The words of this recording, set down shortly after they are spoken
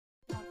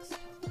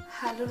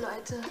Hallo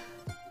Leute,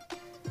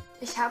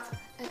 ich habe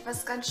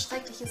etwas ganz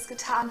Schreckliches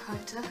getan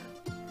heute.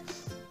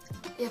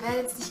 Ihr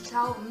werdet es nicht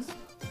glauben,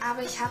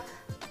 aber ich habe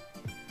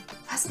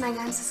fast mein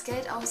ganzes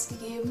Geld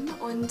ausgegeben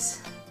und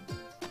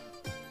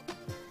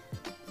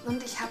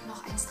ich habe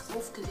noch eins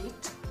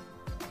draufgelegt.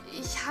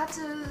 Ich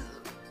hatte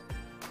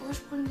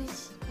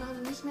ursprünglich noch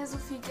nicht mehr so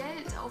viel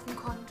Geld auf dem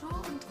Konto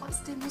und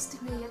trotzdem musste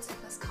ich mir jetzt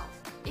etwas kaufen.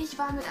 Ich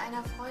war mit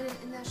einer Freundin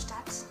in der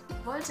Stadt,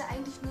 wollte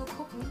eigentlich nur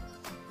gucken,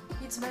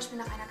 wie zum Beispiel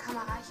nach einer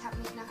Kamera. Ich habe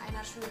mich nach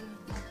einer schönen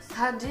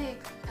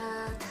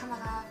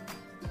HD-Kamera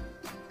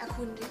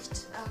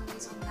erkundigt,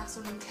 nach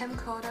so einem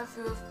Camcorder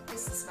für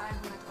bis 200 €.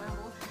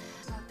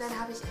 Dann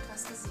habe ich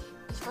etwas gesehen.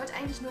 Ich wollte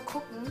eigentlich nur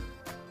gucken,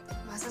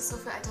 was es so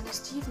für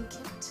Alternativen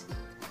gibt,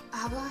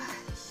 aber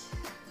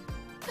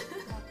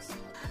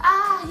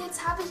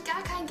jetzt habe ich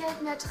gar kein Geld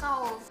mehr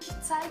drauf. Ich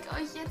zeige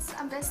euch jetzt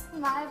am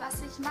besten mal,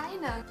 was ich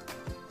meine.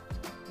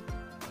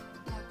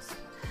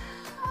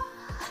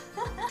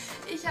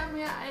 Ich habe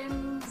mir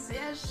ein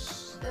sehr,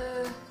 ich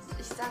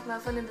sag mal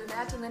von den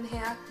Bewertungen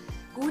her,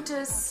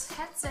 gutes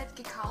Headset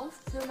gekauft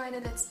für meine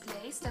Let's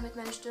Plays, damit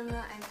meine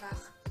Stimme einfach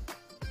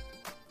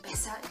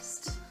besser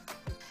ist.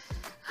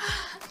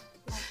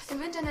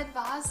 Im Internet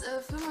war es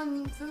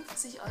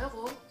 55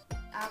 €,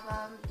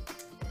 aber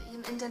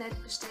im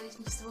Internet bestelle ich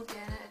nicht so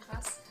gerne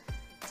etwas,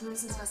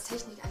 zumindest was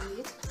Technik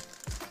angeht.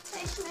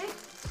 Technik!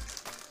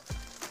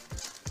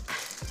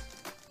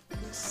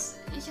 Und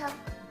ich habe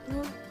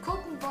nur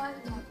gucken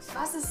wollen,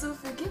 was es so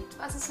für gibt,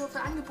 was es so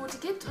für Angebote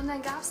gibt, und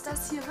dann gab es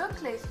das hier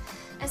wirklich.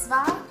 Es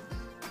war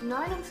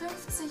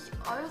 59,99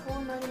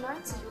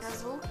 € oder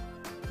so,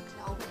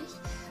 glaube ich.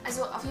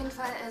 Also auf jeden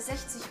Fall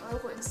 60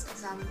 €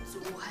 insgesamt, so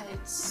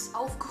halt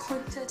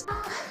aufgerundet.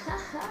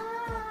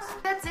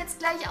 Ich werde es jetzt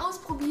gleich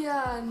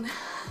ausprobieren.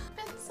 Ich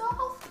bin so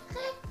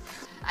aufgeregt.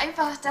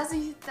 Einfach, da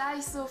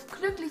ich so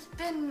glücklich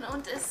bin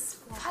und es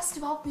fast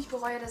überhaupt nicht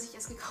bereue, dass ich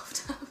es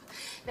gekauft habe,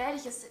 werde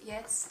ich es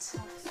jetzt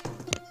mit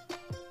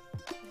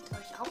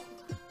euch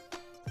aufmachen.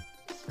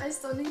 Ich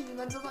weiß doch nicht, wie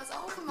man sowas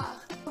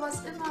aufmacht.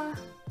 Sowas immer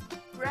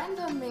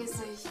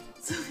randommäßig,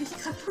 so wie ich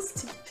gerade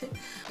lustig bin.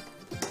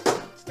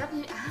 Ich glaube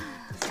nicht.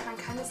 Man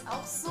kann es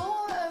auch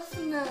so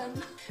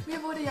öffnen.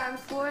 Mir wurde ja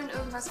empfohlen,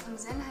 irgendwas von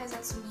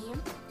Sennheiser zu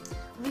nehmen.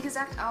 Und wie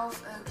gesagt,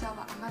 auf,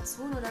 glaube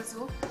Amazon oder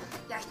so,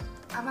 ja,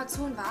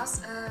 Amazon war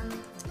es,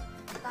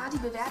 war die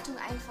Bewertung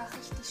einfach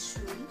richtig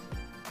schön.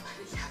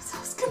 Ich habe es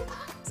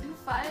ausgepackt. Auf jeden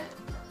Fall.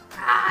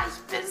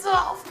 Ich bin so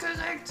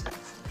aufgeregt.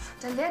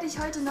 Dann werde ich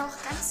heute noch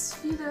ganz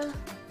viele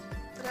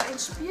oder ein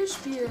Spiel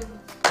spielen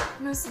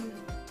müssen.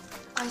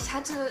 Aber ich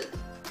hatte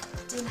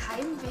den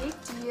Heimweg,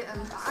 die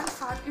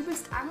Bahnfahrt,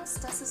 übelst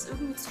Angst, dass es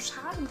irgendwie zu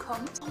Schaden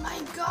kommt. Oh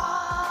mein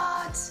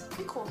Gott!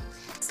 Mikro.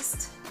 Es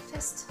ist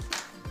fest.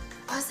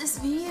 Oh, es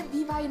ist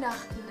wie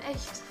Weihnachten,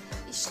 echt.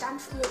 Ich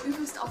stand früher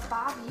übelst auf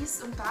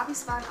Barbies und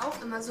Barbies waren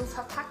auch immer so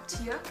verpackt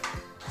hier.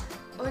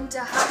 Und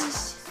da habe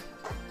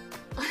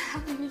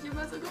ich mich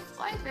immer so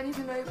gefreut, wenn ich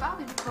eine neue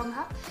Barbie bekommen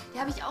habe. Die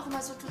habe ich auch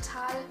immer so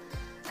total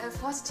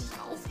vorsichtig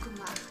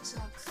aufgemacht.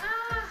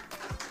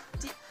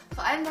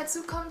 Vor allem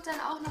dazu kommt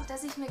dann auch noch,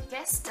 dass ich mir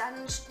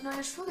gestern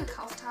neue Schuhe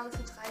gekauft habe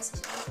für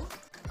 30 €.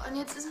 Und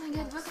jetzt ist mein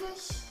Geld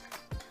wirklich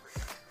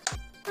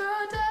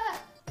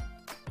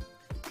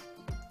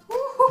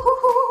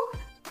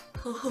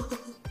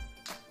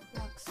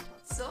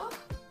so.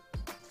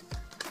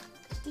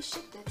 Richtig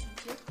schick, der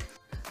Typ hier.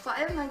 Vor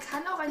allem, man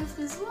kann auch eine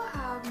Frisur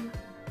haben.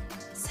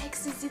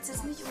 Sexy sieht es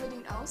jetzt nicht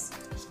unbedingt aus.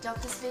 Ich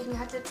glaube, deswegen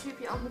hat der Typ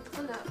hier auch eine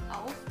Brille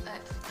auf.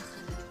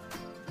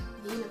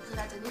 Nee, eine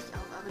Brille hat er nicht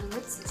auf, aber eine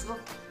Mütze. So.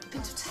 Ich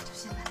bin total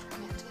durcheinander,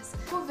 merkt ihr es.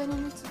 So, wenn ihr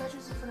mich zum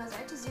Beispiel so von der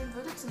Seite sehen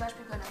würdet, zum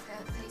Beispiel bei einer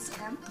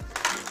Facecam.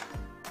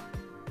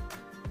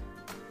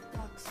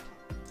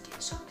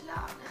 Geht schon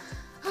klar.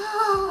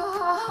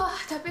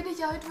 Da bin ich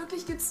ja heute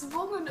wirklich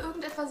gezwungen,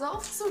 irgendetwas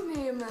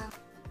aufzunehmen.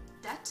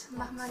 Das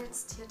machen wir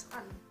jetzt hier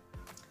dran.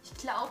 Ich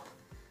glaube,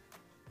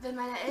 wenn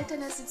meine Eltern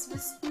das jetzt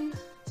wüssten,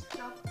 ich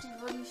glaube, die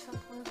würden mich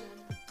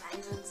verprügeln.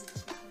 Nein, würden sie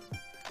nicht machen.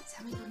 Sie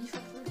haben mich noch nie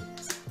verprügeln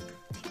lassen.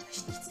 Denkt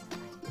euch nichts dabei.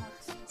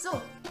 So,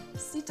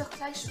 es sieht doch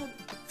gleich schon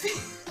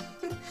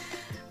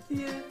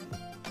viel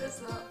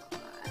besser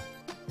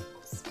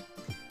aus.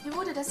 Mir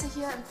wurde das ja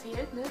hier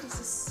empfehlt, ne,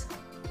 dieses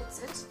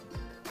Headset.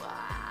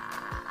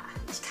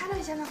 Ich kann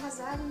euch ja noch mal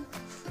sagen,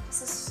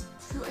 was es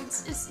für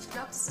uns ist. Ich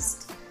glaube, es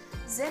ist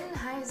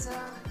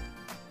Sennheiser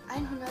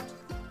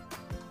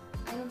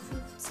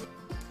 151.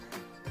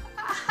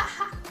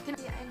 Genau,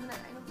 die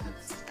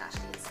 151, da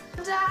steht's.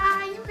 Und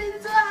ich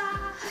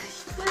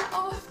bin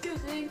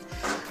aufgeregt.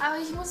 Aber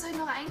ich muss heute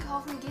noch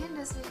einkaufen gehen,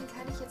 deswegen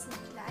kann ich jetzt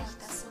nicht gleich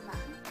das so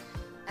machen.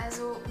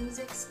 Also um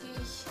 6 gehe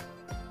ich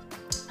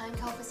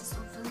einkaufen, es ist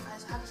um 5,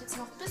 also habe ich jetzt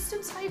noch ein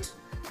bisschen Zeit,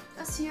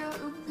 das hier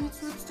irgendwie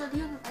zu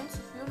installieren und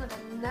einzuführen, und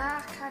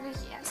danach kann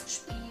ich erst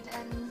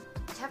spielen.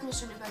 Ich habe mir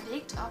schon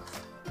überlegt, ob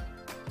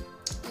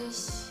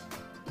ich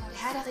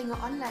Herr der Ringe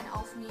online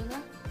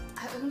aufnehme,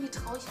 aber irgendwie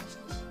traue ich mich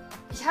nicht.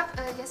 Ich habe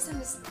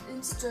gestern es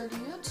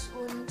installiert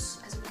und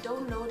also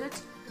gedownloadet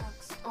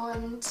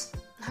und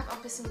habe auch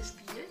ein bisschen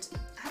gespielt,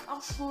 habe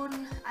auch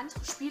schon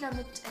andere Spieler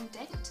mit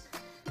entdeckt.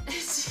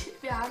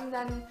 Wir haben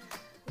dann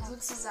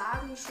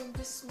sozusagen schon ein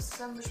bisschen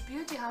zusammen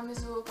gespielt. Die haben mir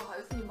so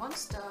geholfen, die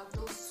Monster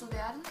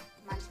loszuwerden.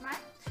 Manchmal,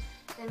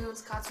 wenn wir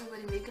uns gerade so über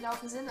den Weg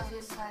gelaufen sind. Auf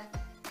jeden Fall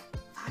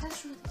war das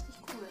schon richtig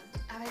cool.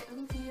 Aber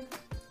irgendwie,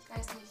 ich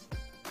weiß nicht.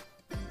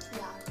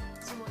 Ja,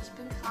 so, ich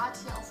bin gerade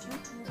hier auf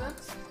YouTube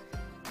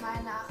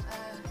mal nach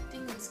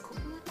Dingens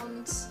gucken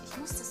und ich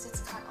muss das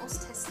jetzt gerade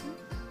austesten.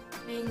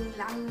 Wegen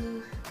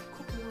langen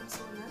Gucken und so,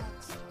 ne?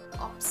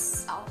 Ob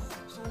es auch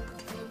so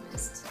bequem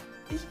ist.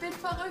 Ich bin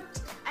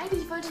verrückt.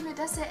 Eigentlich wollte ich mir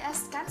das ja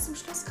erst ganz zum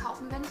Schluss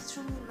kaufen, wenn ich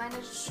schon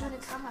meine schöne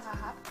Kamera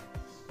habe.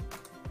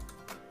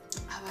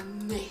 Aber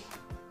nee.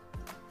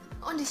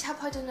 Und ich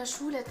habe heute in der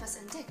Schule etwas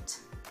entdeckt.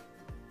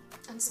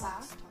 Und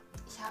zwar,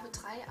 ich habe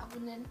 3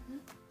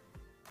 Abonnenten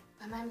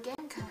bei meinem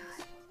Game-Kanal.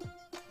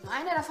 Nur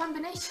einer davon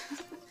bin ich.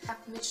 Ich habe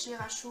mit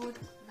Shira Chuu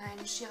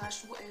meinen Shira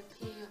Chuu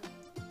LP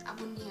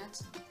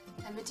abonniert,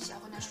 damit ich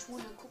auch in der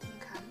Schule gucken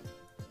kann,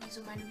 wie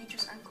so meine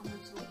Videos ankommen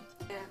und so.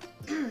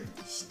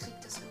 Ich krieg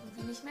das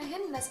irgendwie nicht mehr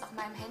hin, das auf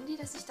meinem Handy,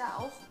 dass ich da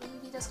auch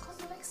irgendwie das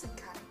Konto wechseln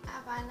kann.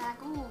 Aber na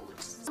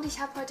gut. Und ich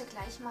habe heute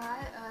gleich mal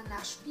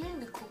nach Spielen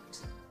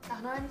geguckt,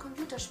 nach neuen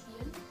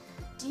Computerspielen,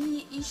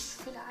 die ich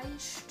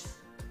vielleicht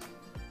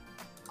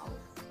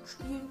auch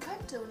spielen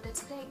könnte und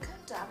let's playen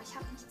könnte, aber ich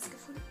habe nichts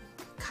gefunden.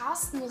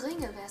 Carsten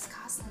Ringe, wer ist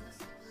Carsten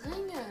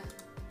Ringe?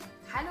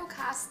 Hallo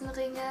Carsten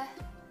Ringe,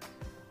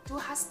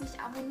 du hast mich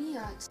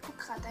abonniert. Guck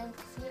gerade dein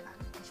Profil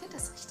an. Ich finde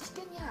das richtig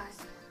genial.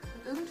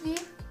 Und irgendwie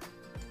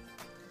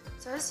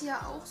soll es hier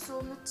auch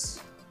so mit...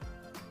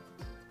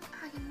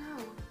 Ah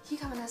genau, hier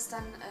kann man das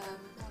dann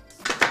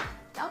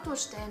laut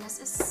durchstellen. Das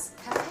ist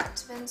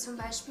perfekt, wenn zum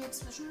Beispiel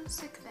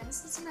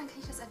Zwischensequenzen sind, dann kann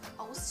ich das einfach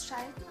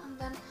ausschalten und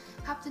dann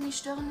habt ihr nicht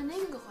störende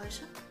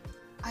Nebengeräusche.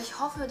 Aber ich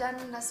hoffe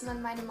dann, dass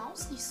man meine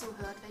Maus nicht so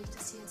hört, wenn ich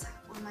das hier jetzt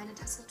habe und meine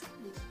Tastatur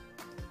nicht.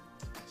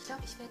 Ich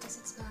glaube, ich werde das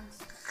jetzt mal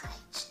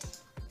reinstecken.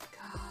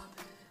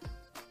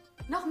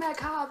 Kabel. Noch mehr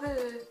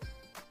Kabel.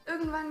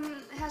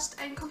 Irgendwann herrscht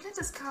ein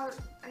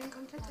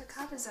kompletter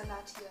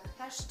Kabelsalat hier.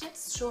 Herrscht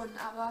jetzt schon,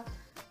 aber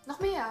noch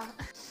mehr.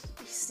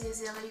 Ich sehe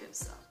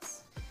seriös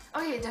aus.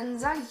 Okay, dann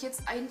sage ich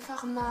jetzt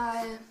einfach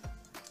mal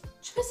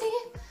Tschüssi.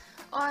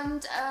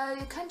 Und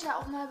ihr könnt ja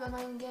auch mal bei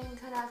meinem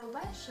Gaming-Kanal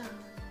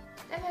vorbeischauen.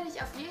 Da werde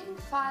ich auf jeden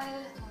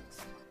Fall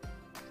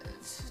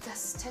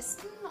das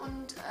testen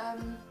und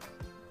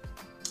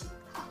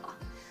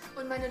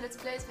meine Let's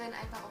Plays werden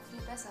einfach auch viel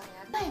besser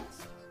werden. Nein,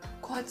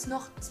 kurz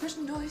noch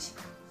zwischendurch.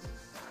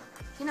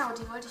 Genau,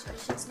 die wollte ich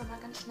euch jetzt nochmal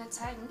ganz schnell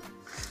zeigen,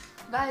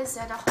 weil es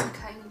ja doch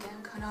kein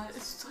Game-Kanal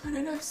ist, sondern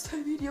ein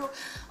Lifestyle-Video.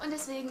 Und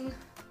deswegen,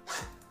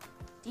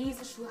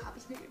 diese Schuhe habe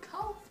ich mir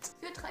gekauft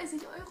für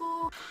 30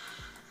 €.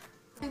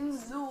 Bin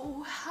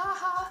so,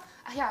 haha.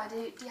 Ach ja,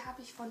 die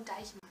habe ich von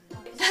Deichmann.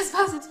 Das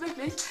war's jetzt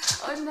wirklich.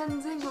 Und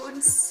dann sehen wir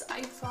uns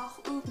einfach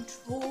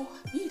irgendwo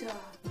wieder.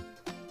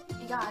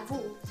 Egal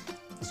wo.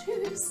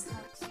 Tschüss.